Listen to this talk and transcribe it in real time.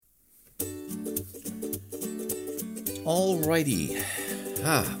Alrighty.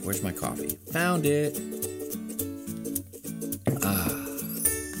 Where's my coffee? Found it.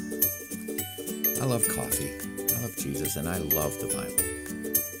 I love coffee. I love Jesus, and I love the Bible.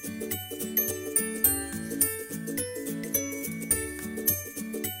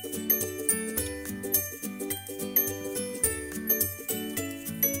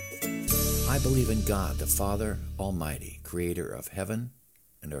 I believe in God, the Father Almighty, creator of heaven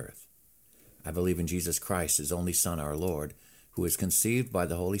and earth. I believe in Jesus Christ, his only Son, our Lord, who was conceived by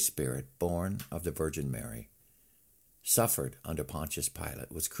the Holy Spirit, born of the Virgin Mary, suffered under Pontius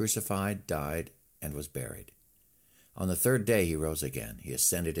Pilate, was crucified, died, and was buried. On the third day he rose again. He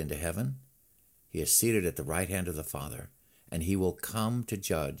ascended into heaven. He is seated at the right hand of the Father, and he will come to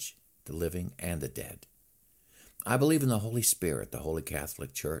judge the living and the dead. I believe in the Holy Spirit, the Holy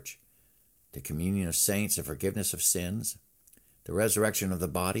Catholic Church, the communion of saints, the forgiveness of sins, the resurrection of the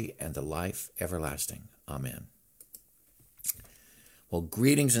body, and the life everlasting. Amen. Well,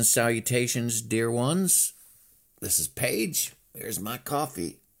 greetings and salutations, dear ones. This is Paige. Here's my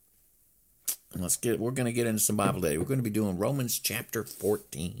coffee. We're going to get into some Bible today. We're going to be doing Romans chapter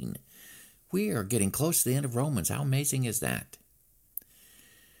 14. We are getting close to the end of Romans. How amazing is that?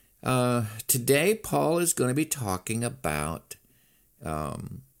 Today, Paul is going to be talking about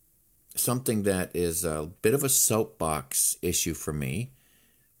something that is a bit of a soapbox issue for me,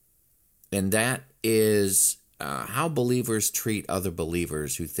 and that is how believers treat other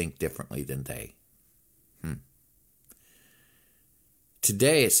believers who think differently than they.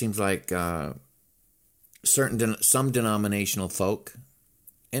 Today, it seems like some denominational folk,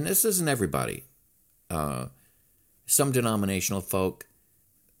 and this isn't everybody, some denominational folk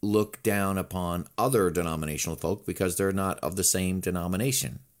look down upon other denominational folk because they're not of the same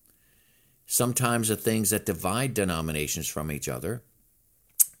denomination. Sometimes the things that divide denominations from each other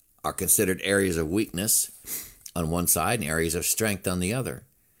are considered areas of weakness on one side and areas of strength on the other.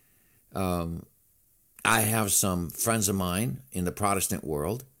 I have some friends of mine in the Protestant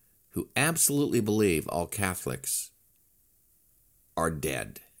world who absolutely believe all Catholics are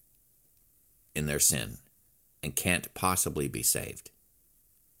dead in their sin and can't possibly be saved.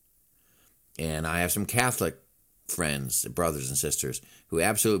 And I have some Catholic friends, brothers and sisters, who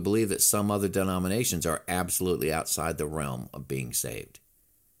absolutely believe that some other denominations are absolutely outside the realm of being saved.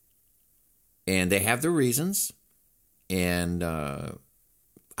 And they have their reasons, and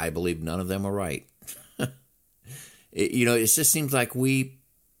I believe none of them are right. It just seems like we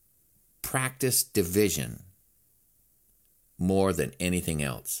practice division more than anything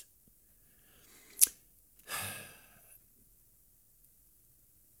else.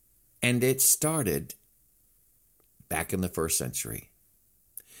 And it started back in the first century.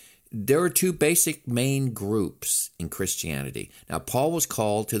 There are two basic main groups in Christianity. Now, Paul was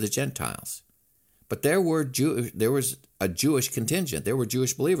called to the Gentiles, but there was a Jewish contingent. There were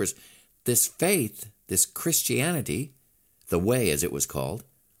Jewish believers. This faith, this Christianity, the way as it was called,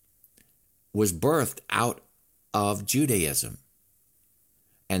 was birthed out of Judaism.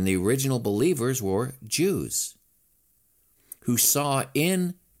 And the original believers were Jews who saw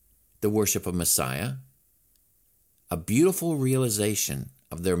in the worship of Messiah a beautiful realization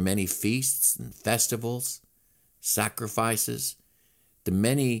of their many feasts and festivals, sacrifices, the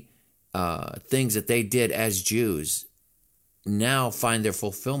many things that they did as Jews now find their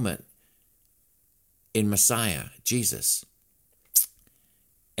fulfillment in Messiah, Jesus.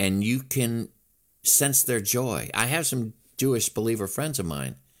 And you can sense their joy. I have some Jewish believer friends of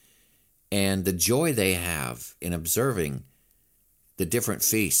mine, and the joy they have in observing the different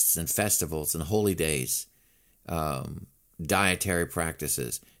feasts and festivals and holy days, dietary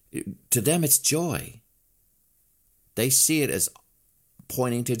practices. To them, it's joy. They see it as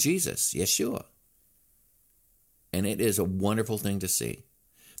pointing to Jesus, Yeshua. And it is a wonderful thing to see.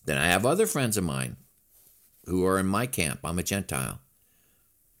 Then I have other friends of mine who are in my camp. I'm a Gentile.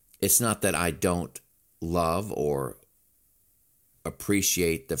 It's not that I don't love or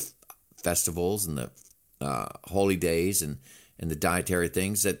appreciate the festivals and the holy days and the dietary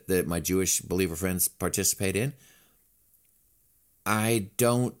things that my Jewish believer friends participate in. I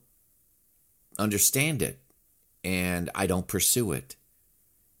don't understand it, and I don't pursue it.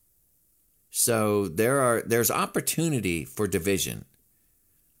 So there's opportunity for division.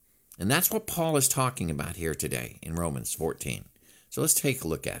 And that's what Paul is talking about here today in Romans 14. So let's take a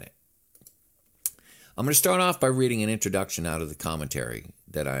look at it. I'm going to start off by reading an introduction out of the commentary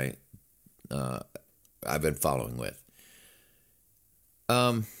that I've been following with.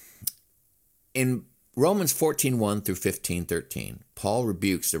 In Romans 14:1 through 15:13, Paul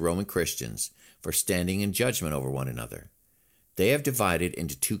rebukes the Roman Christians for standing in judgment over one another. They have divided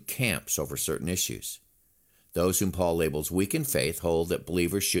into two camps over certain issues. Those whom Paul labels weak in faith hold that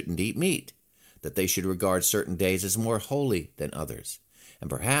believers shouldn't eat meat, that they should regard certain days as more holy than others, and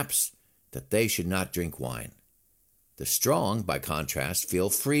perhaps that they should not drink wine. The strong, by contrast, feel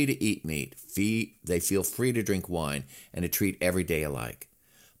free to eat meat. They feel free to drink wine and to treat every day alike.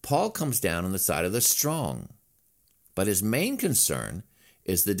 Paul comes down on the side of the strong, but his main concern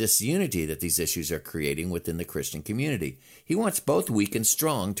is the disunity that these issues are creating within the Christian community. He wants both weak and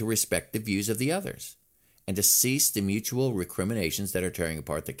strong to respect the views of the others and to cease the mutual recriminations that are tearing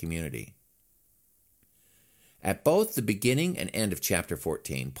apart the community. At both the beginning and end of chapter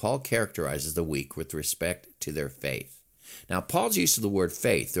 14, Paul characterizes the weak with respect to their faith. Now, Paul's use of the word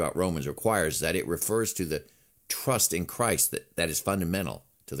faith throughout Romans requires that it refers to the trust in Christ that is fundamental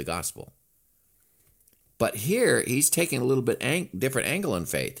to the gospel. But here, he's taking a little bit different angle on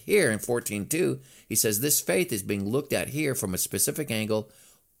faith. Here in 14:2, he says this faith is being looked at here from a specific angle,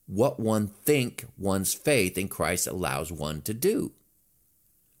 what one think one's faith in Christ allows one to do.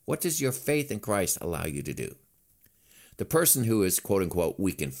 What does your faith in Christ allow you to do? The person who is, quote-unquote,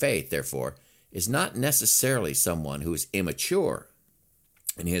 weak in faith, therefore, is not necessarily someone who is immature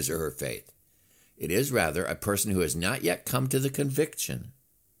in his or her faith. It is rather a person who has not yet come to the conviction,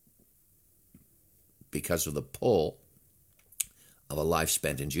 because of the pull of a life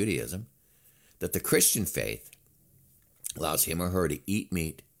spent in Judaism, that the Christian faith allows him or her to eat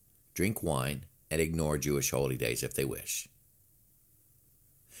meat, drink wine, and ignore Jewish holy days if they wish.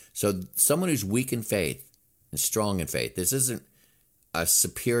 So someone who's weak in faith and strong in faith, this isn't a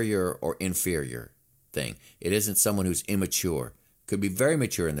superior or inferior thing. It isn't someone who's immature. Could be very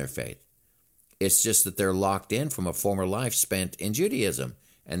mature in their faith. It's just that they're locked in from a former life spent in Judaism.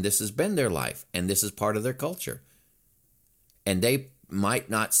 And this has been their life, and this is part of their culture. And they might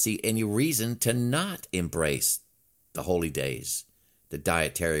not see any reason to not embrace the holy days, the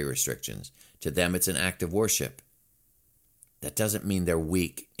dietary restrictions. To them, it's an act of worship. That doesn't mean they're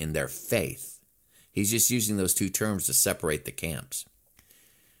weak in their faith. He's just using those two terms to separate the camps.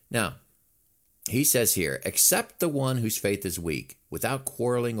 Now, he says here, accept the one whose faith is weak without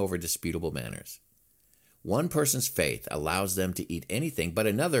quarreling over disputable matters. One person's faith allows them to eat anything, but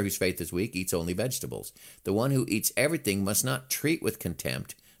another whose faith is weak eats only vegetables. The one who eats everything must not treat with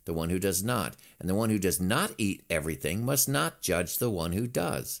contempt the one who does not, and the one who does not eat everything must not judge the one who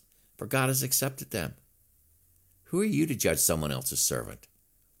does, for God has accepted them. Who are you to judge someone else's servant?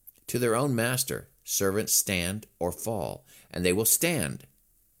 To their own master, servants stand or fall, and they will stand,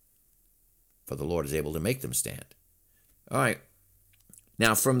 for the Lord is able to make them stand. All right.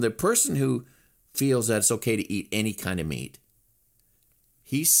 Now, from the person who feels that it's okay to eat any kind of meat,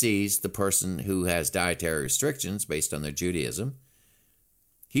 he sees the person who has dietary restrictions based on their Judaism,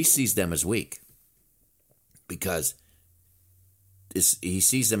 he sees them as weak because he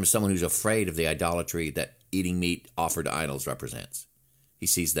sees them as someone who's afraid of the idolatry that eating meat offered to idols represents. He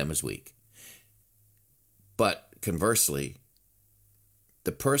sees them as weak. But conversely,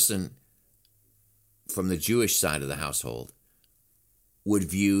 the person from the Jewish side of the household would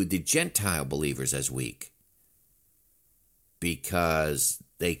view the Gentile believers as weak because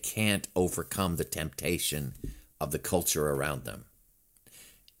they can't overcome the temptation of the culture around them.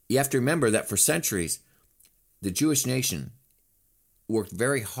 You have to remember that for centuries, the Jewish nation worked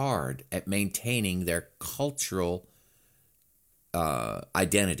very hard at maintaining their cultural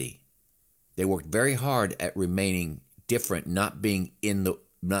identity. They worked very hard at remaining different, not being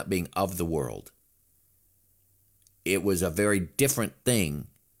of the world. It was a very different thing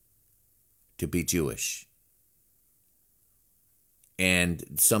to be Jewish. And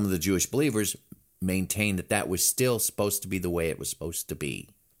some of the Jewish believers maintained that that was still supposed to be the way it was supposed to be.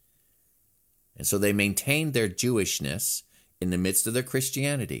 And so they maintained their Jewishness in the midst of their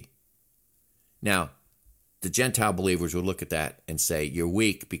Christianity. Now, the Gentile believers would look at that and say, you're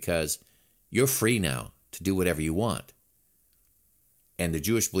weak because you're free now to do whatever you want. And the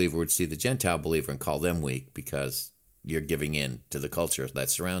Jewish believer would see the Gentile believer and call them weak because you're giving in to the culture that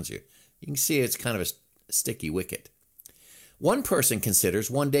surrounds you. You can see it's kind of a sticky wicket. One person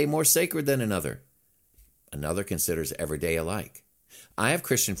considers one day more sacred than another. Another considers every day alike. I have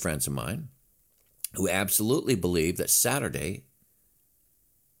Christian friends of mine who absolutely believe that Saturday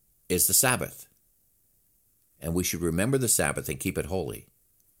is the Sabbath. And we should remember the Sabbath and keep it holy.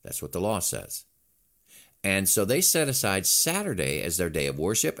 That's what the law says. And so they set aside Saturday as their day of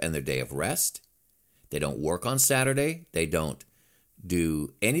worship and their day of rest. They don't work on Saturday. They don't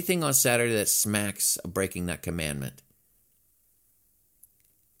do anything on Saturday that smacks of breaking that commandment.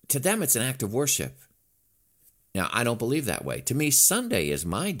 To them, it's an act of worship. Now, I don't believe that way. To me, Sunday is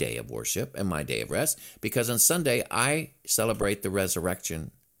my day of worship and my day of rest because on Sunday, I celebrate the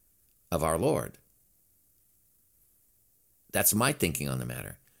resurrection of our Lord. That's my thinking on the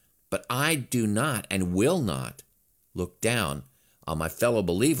matter. But I do not and will not look down on my fellow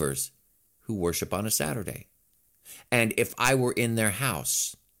believers who worship on a Saturday. And if I were in their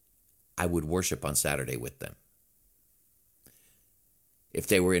house, I would worship on Saturday with them. If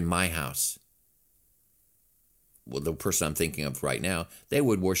they were in my house, well, the person I'm thinking of right now, they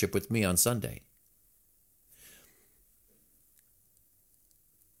would worship with me on Sunday.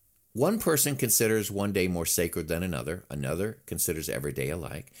 One person considers one day more sacred than another. Another considers every day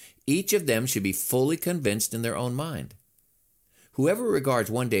alike. Each of them should be fully convinced in their own mind. Whoever regards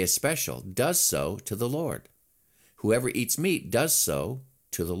one day as special does so to the Lord. Whoever eats meat does so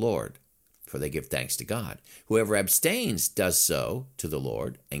to the Lord, for they give thanks to God. Whoever abstains does so to the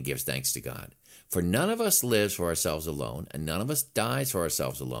Lord and gives thanks to God. For none of us lives for ourselves alone, and none of us dies for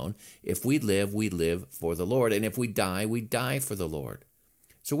ourselves alone. If we live for the Lord, and if we die for the Lord.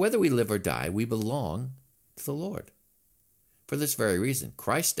 So whether we live or die, we belong to the Lord. For this very reason,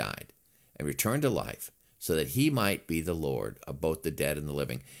 Christ died and returned to life so that he might be the Lord of both the dead and the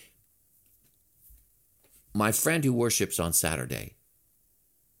living. My friend who worships on Saturday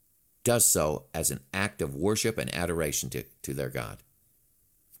does so as an act of worship and adoration to their God,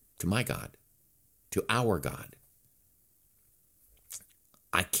 to my God, to our God.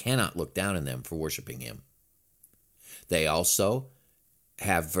 I cannot look down on them for worshiping him. They also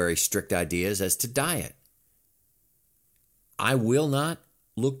have very strict ideas as to diet. I will not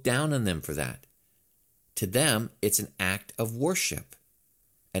look down on them for that. To them, it's an act of worship,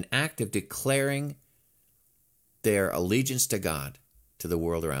 an act of declaring their allegiance to God, to the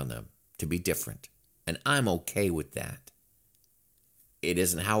world around them, to be different. And I'm okay with that. It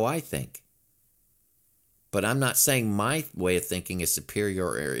isn't how I think. But I'm not saying my way of thinking is superior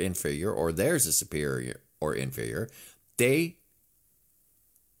or inferior, or theirs is superior or inferior. They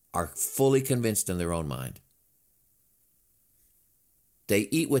are fully convinced in their own mind. They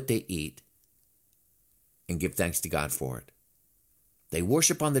eat what they eat and give thanks to God for it. They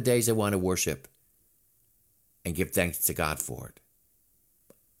worship on the days they want to worship and give thanks to God for it.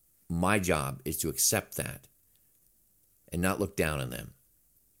 My job is to accept that and not look down on them.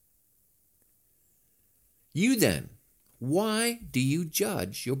 You then, why do you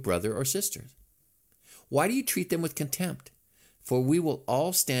judge your brother or sister? Why do you treat them with contempt? For we will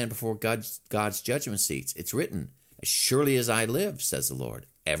all stand before God's judgment seats. It's written, as surely as I live, says the Lord,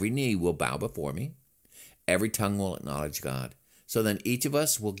 every knee will bow before me, every tongue will acknowledge God. So then each of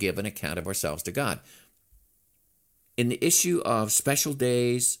us will give an account of ourselves to God. In the issue of special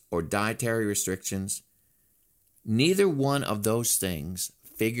days or dietary restrictions, neither one of those things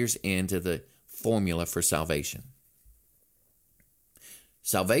figures into the formula for salvation.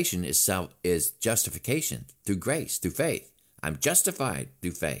 Salvation is justification through grace, through faith. I'm justified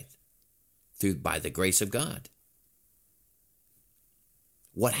through faith, by the grace of God.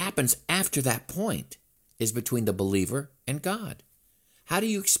 What happens after that point is between the believer and God. How do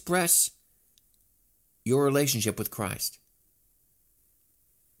you express your relationship with Christ?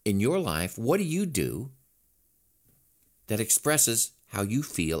 In your life, what do you do that expresses how you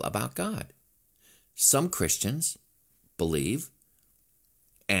feel about God? Some Christians believe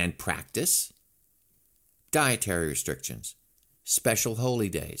and practice dietary restrictions, special holy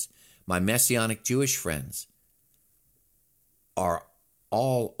days. My Messianic Jewish friends are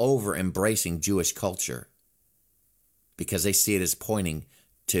all over embracing Jewish culture because they see it as pointing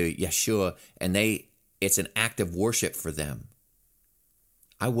to Yeshua, and it's an act of worship for them.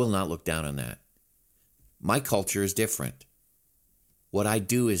 I will not look down on that. My culture is different. What I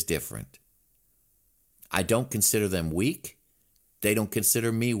do is different. I don't consider them weak. They don't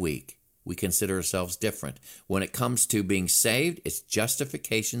consider me weak. We consider ourselves different. When it comes to being saved, it's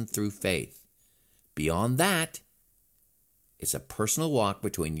justification through faith. Beyond that, it's a personal walk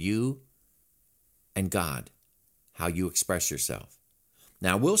between you and God, how you express yourself.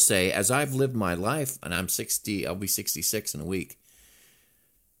 Now, I will say, as I've lived my life, and I'm 60, I'll be 66 in a week,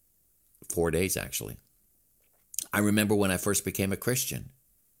 4 days actually. I remember when I first became a Christian,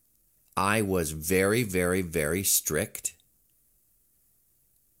 I was very, very, very strict.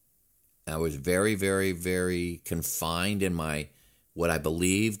 I was very, very, very confined in what I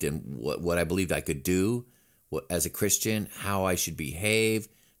believed and what I believed I could do as a Christian, how I should behave,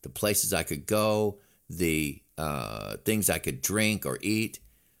 the places I could go, the things I could drink or eat.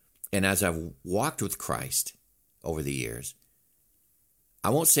 And as I've walked with Christ over the years,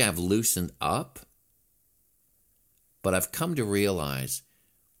 I won't say I've loosened up, but I've come to realize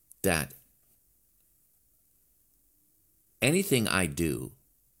that anything I do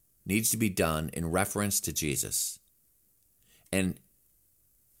needs to be done in reference to Jesus. And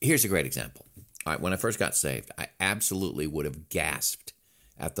here's a great example. All right, when I first got saved, I absolutely would have gasped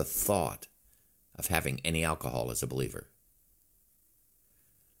at the thought of having any alcohol as a believer.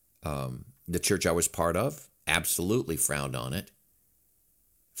 The church I was part of absolutely frowned on it,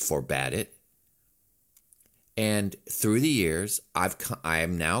 forbade it. And through the years, I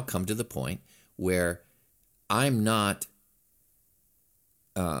am now come to the point where I'm not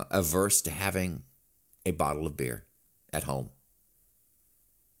averse to having a bottle of beer at home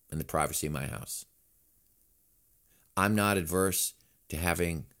in the privacy of my house. I'm not adverse to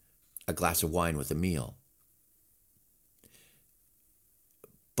having a glass of wine with a meal.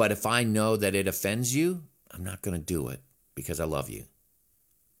 But if I know that it offends you, I'm not going to do it because I love you.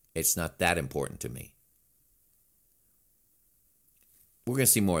 It's not that important to me. We're going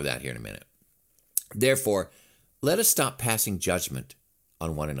to see more of that here in a minute. Therefore, let us stop passing judgment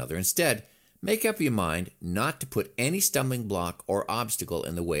on one another. Instead, make up your mind not to put any stumbling block or obstacle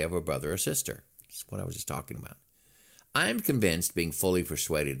in the way of a brother or sister. That's what I was just talking about. I am convinced, being fully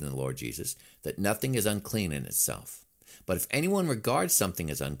persuaded in the Lord Jesus, that nothing is unclean in itself. But if anyone regards something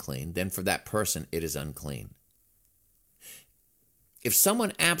as unclean, then for that person it is unclean. If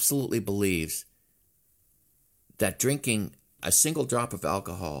someone absolutely believes that drinking a single drop of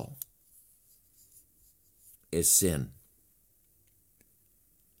alcohol is sin,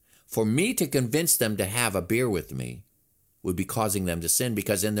 for me to convince them to have a beer with me would be causing them to sin,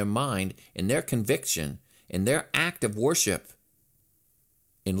 because in their mind, in their conviction, in their act of worship,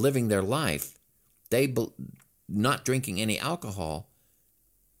 in living their life, not drinking any alcohol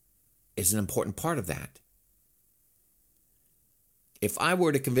is an important part of that. If I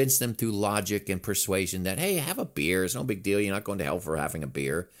were to convince them through logic and persuasion that, hey, have a beer, it's no big deal, you're not going to hell for having a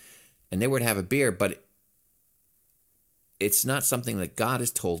beer, and they were to have a beer, but it's not something that God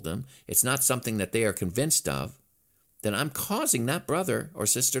has told them, it's not something that they are convinced of, then I'm causing that brother or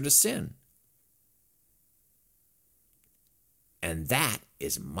sister to sin. And that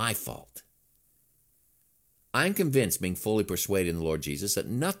is my fault. I'm convinced, being fully persuaded in the Lord Jesus, that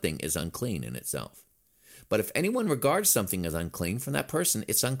nothing is unclean in itself. But if anyone regards something as unclean, from that person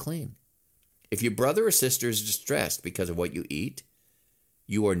it's unclean. If your brother or sister is distressed because of what you eat,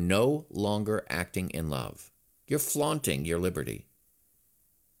 you are no longer acting in love. You're flaunting your liberty.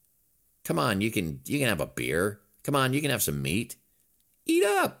 Come on, you can have a beer. Come on, you can have some meat. Eat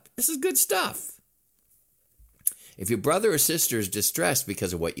up. This is good stuff. If your brother or sister is distressed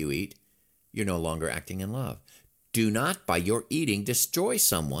because of what you eat, you're no longer acting in love. Do not, by your eating, destroy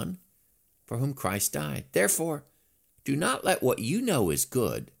someone for whom Christ died. Therefore, do not let what you know is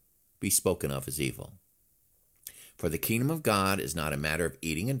good be spoken of as evil. For the kingdom of God is not a matter of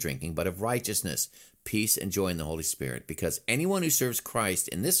eating and drinking, but of righteousness, peace, and joy in the Holy Spirit. Because anyone who serves Christ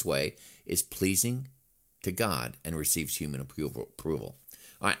in this way is pleasing to God and receives human approval.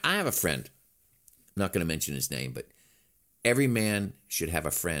 All right, I have a friend. I'm not going to mention his name, but every man should have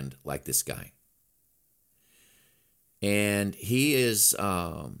a friend like this guy. And he is,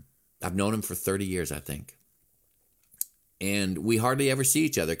 I've known him for 30 years, I think. And we hardly ever see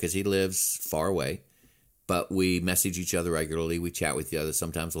each other because he lives far away. But we message each other regularly. We chat with each other.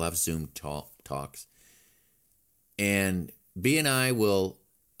 Sometimes we'll have Zoom talks. And B and I will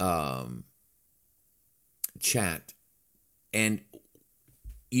chat. And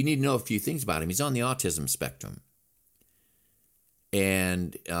you need to know a few things about him. He's on the autism spectrum.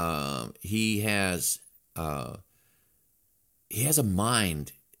 And he has a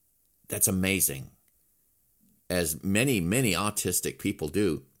mind that's amazing, as many autistic people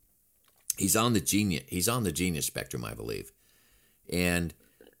do. He's on the genius spectrum, I believe, and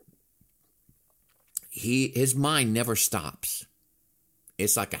his mind never stops.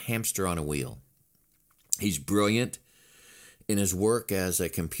 It's like a hamster on a wheel. He's brilliant in his work as a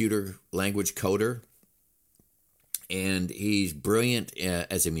computer language coder. And he's brilliant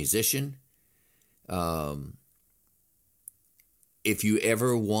as a musician. If you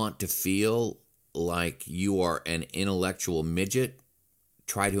ever want to feel like you are an intellectual midget,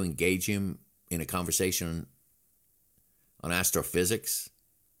 try to engage him in a conversation on astrophysics.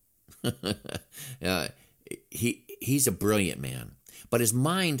 He's a brilliant man. But his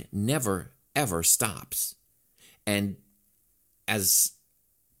mind never, ever stops. And as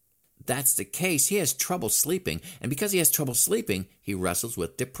that's the case, he has trouble sleeping. And because he has trouble sleeping, he wrestles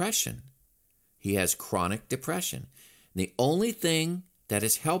with depression. He has chronic depression. And the only thing that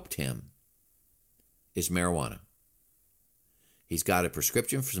has helped him is marijuana. He's got a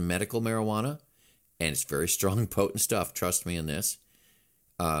prescription for some medical marijuana, and it's very strong, potent stuff. Trust me on this.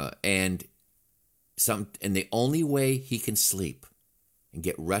 And the only way he can sleep and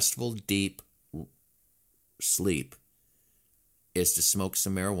get restful, deep sleep is to smoke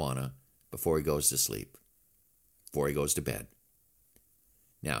some marijuana before he goes to sleep, before he goes to bed.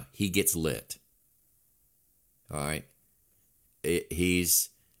 Now, he gets lit. All right? It's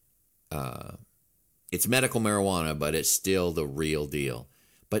medical marijuana, but it's still the real deal.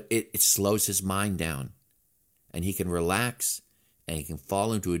 But it slows his mind down, and he can relax, and he can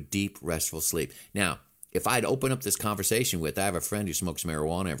fall into a deep, restful sleep. Now, if I'd open up this conversation with, I have a friend who smokes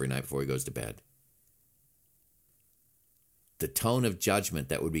marijuana every night before he goes to bed, the tone of judgment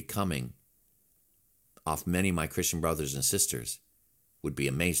that would be coming off many of my Christian brothers and sisters would be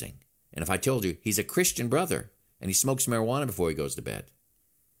amazing. And if I told you he's a Christian brother and he smokes marijuana before he goes to bed,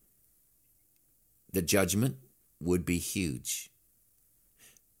 the judgment would be huge.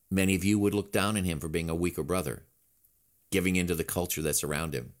 Many of you would look down on him for being a weaker brother, giving into the culture that's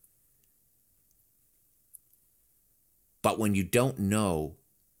around him. But when you don't know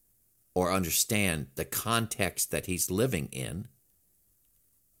or understand the context that he's living in,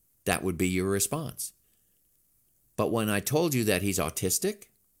 that would be your response. But when I told you that he's autistic,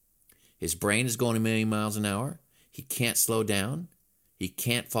 his brain is going a million miles an hour, he can't slow down, he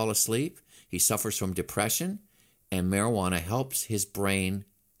can't fall asleep, he suffers from depression, and marijuana helps his brain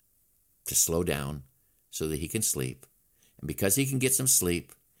to slow down so that he can sleep. And because he can get some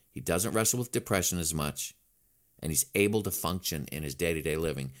sleep, he doesn't wrestle with depression as much, and he's able to function in his day-to-day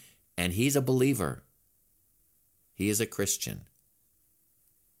living. And he's a believer. He is a Christian.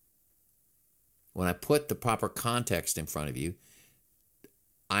 When I put the proper context in front of you,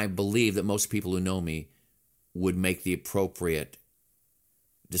 I believe that most people who know me would make the appropriate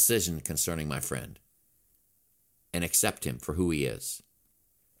decision concerning my friend and accept him for who he is.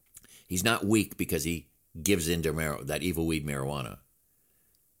 He's not weak because he gives into that evil weed marijuana.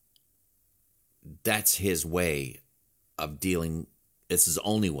 That's his way of dealing. It's his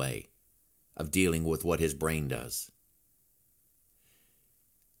only way of dealing with what his brain does.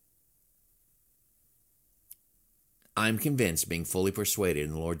 I'm convinced, being fully persuaded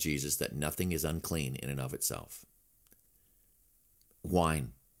in the Lord Jesus, that nothing is unclean in and of itself.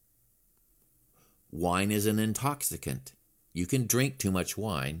 Wine. Wine is an intoxicant. You can drink too much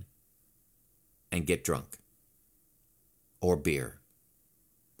wine and get drunk. Or beer.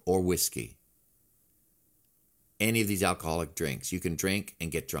 Or whiskey. Any of these alcoholic drinks. You can drink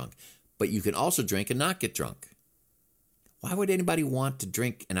and get drunk. But you can also drink and not get drunk. Why would anybody want to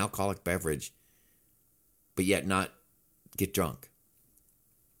drink an alcoholic beverage but yet not get drunk?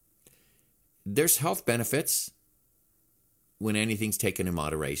 There's health benefits when anything's taken in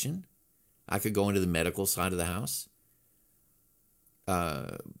moderation. I could go into the medical side of the house.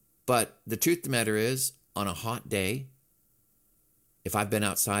 But the truth of the matter is, on a hot day, if I've been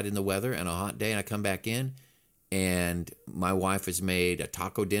outside in the weather and a hot day and I come back in and my wife has made a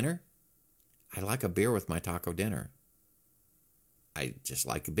taco dinner, I like a beer with my taco dinner. I just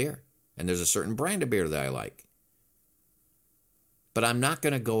like a beer. And there's a certain brand of beer that I like. But I'm not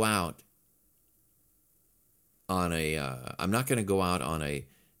going to go out on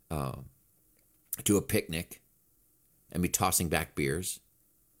to a picnic and be tossing back beers.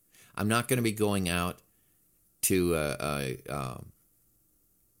 I'm not going to be going out to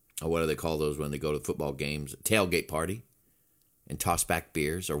what do they call those when they go to football games? A tailgate party and toss back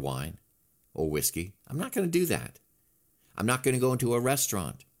beers or wine or whiskey. I'm not going to do that. I'm not going to go into a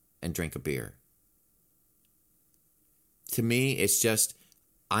restaurant and drink a beer. To me, it's just,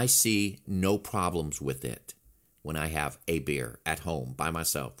 I see no problems with it when I have a beer at home by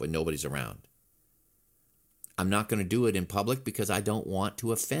myself when nobody's around. I'm not going to do it in public because I don't want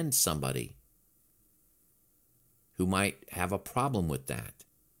to offend somebody who might have a problem with that.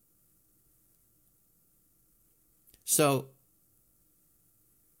 So,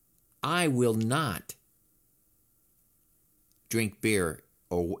 I will not drink beer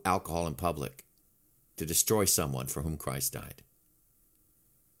or alcohol in public to destroy someone for whom Christ died.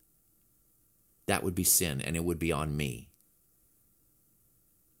 That would be sin, and it would be on me.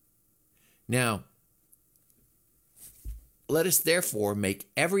 Now, let us therefore make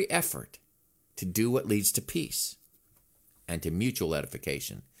every effort to do what leads to peace and to mutual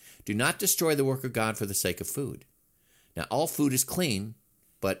edification. Do not destroy the work of God for the sake of food. Now, all food is clean,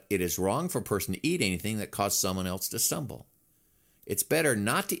 but it is wrong for a person to eat anything that causes someone else to stumble. It's better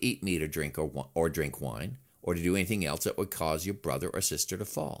not to eat meat or drink wine or to do anything else that would cause your brother or sister to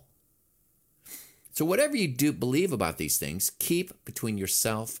fall. So whatever you do believe about these things, keep between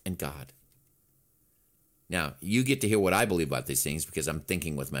yourself and God. Now, you get to hear what I believe about these things because I'm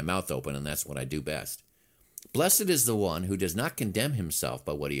thinking with my mouth open, and that's what I do best. Blessed is the one who does not condemn himself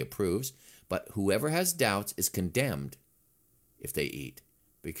by what he approves, but whoever has doubts is condemned if they eat,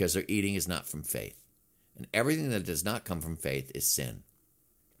 because their eating is not from faith. And everything that does not come from faith is sin.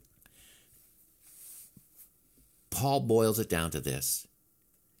 Paul boils it down to this.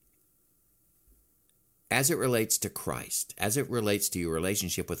 As it relates to Christ, as it relates to your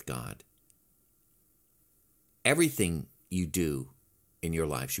relationship with God, everything you do in your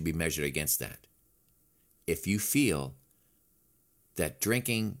life should be measured against that. If you feel that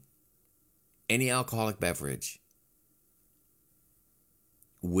drinking any alcoholic beverage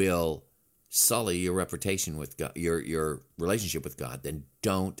will sully your reputation with God, your relationship with God, then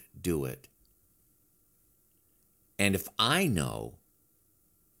don't do it. And if I know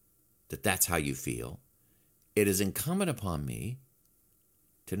that that's how you feel, it is incumbent upon me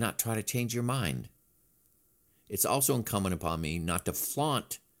to not try to change your mind. It's also incumbent upon me not to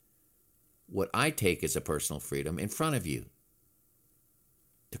flaunt what I take as a personal freedom in front of you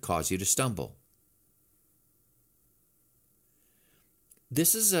to cause you to stumble.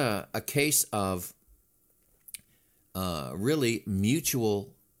 This is a case of really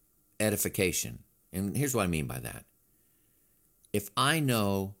mutual edification. And here's what I mean by that. If I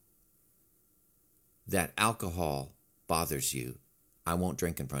know that alcohol bothers you, I won't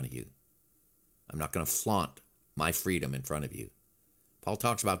drink in front of you. I'm not going to flaunt my freedom in front of you. Paul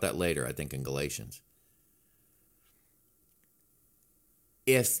talks about that later, I think, in Galatians.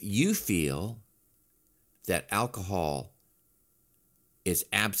 If you feel that alcohol is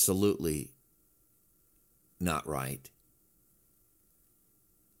absolutely not right,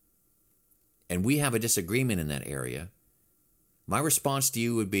 and we have a disagreement in that area, my response to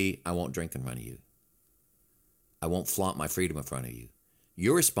you would be, I won't drink in front of you. I won't flaunt my freedom in front of you.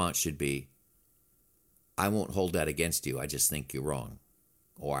 Your response should be, I won't hold that against you. I just think you're wrong,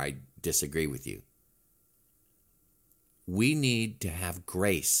 or I disagree with you. We need to have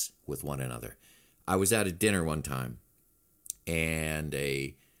grace with one another. I was at a dinner one time, and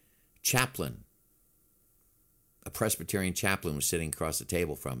a chaplain, a Presbyterian chaplain, was sitting across the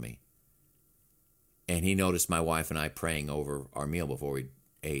table from me. And he noticed my wife and I praying over our meal before we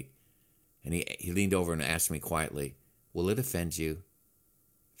ate. And he leaned over and asked me quietly, will it offend you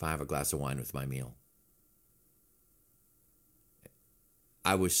if I have a glass of wine with my meal?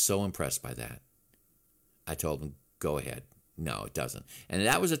 I was so impressed by that. I told him, go ahead. No, it doesn't. And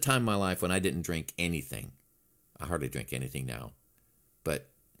that was a time in my life when I didn't drink anything. I hardly drink anything now. But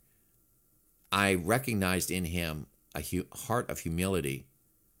I recognized in him a heart of humility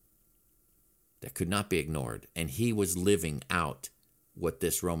that could not be ignored. And he was living out what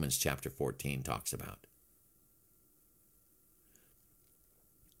this Romans chapter 14 talks about.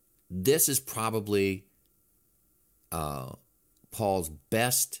 This is probably Paul's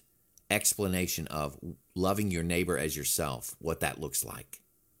best explanation of loving your neighbor as yourself, what that looks like,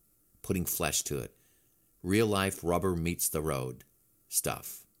 putting flesh to it. Real life rubber meets the road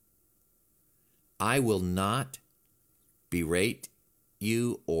stuff. I will not berate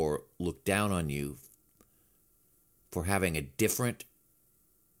you or look down on you for having a different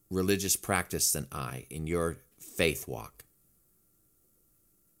religious practice than I in your faith walk.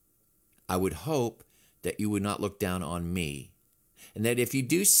 I would hope that you would not look down on me, and that if you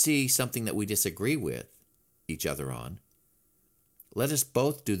do see something that we disagree with each other on, let us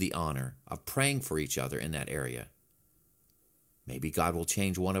both do the honor of praying for each other in that area. Maybe God will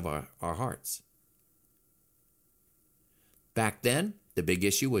change one of our hearts. Back then, the big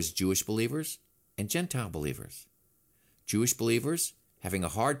issue was Jewish believers and Gentile believers. Jewish believers having a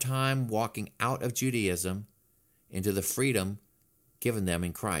hard time walking out of Judaism into the freedom given them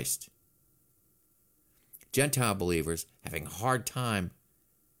in Christ. Gentile believers having a hard time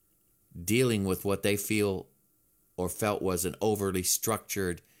dealing with what they feel or felt was an overly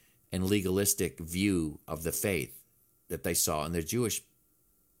structured and legalistic view of the faith that they saw in their Jewish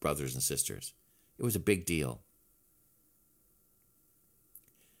brothers and sisters. It was a big deal.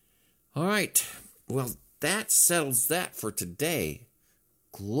 All right, well, that settles that for today.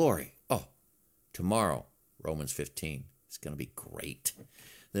 Glory. Oh, tomorrow, Romans 15. It's going to be great.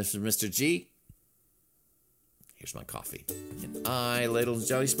 This is Mr. G. Here's my coffee. And I, ladles and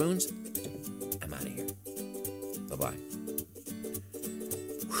jelly spoons, I'm out of here. Bye-bye.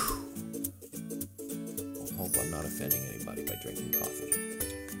 I hope I'm not offending anybody by drinking coffee.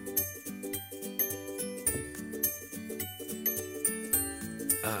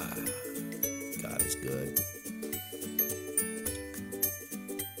 Ah.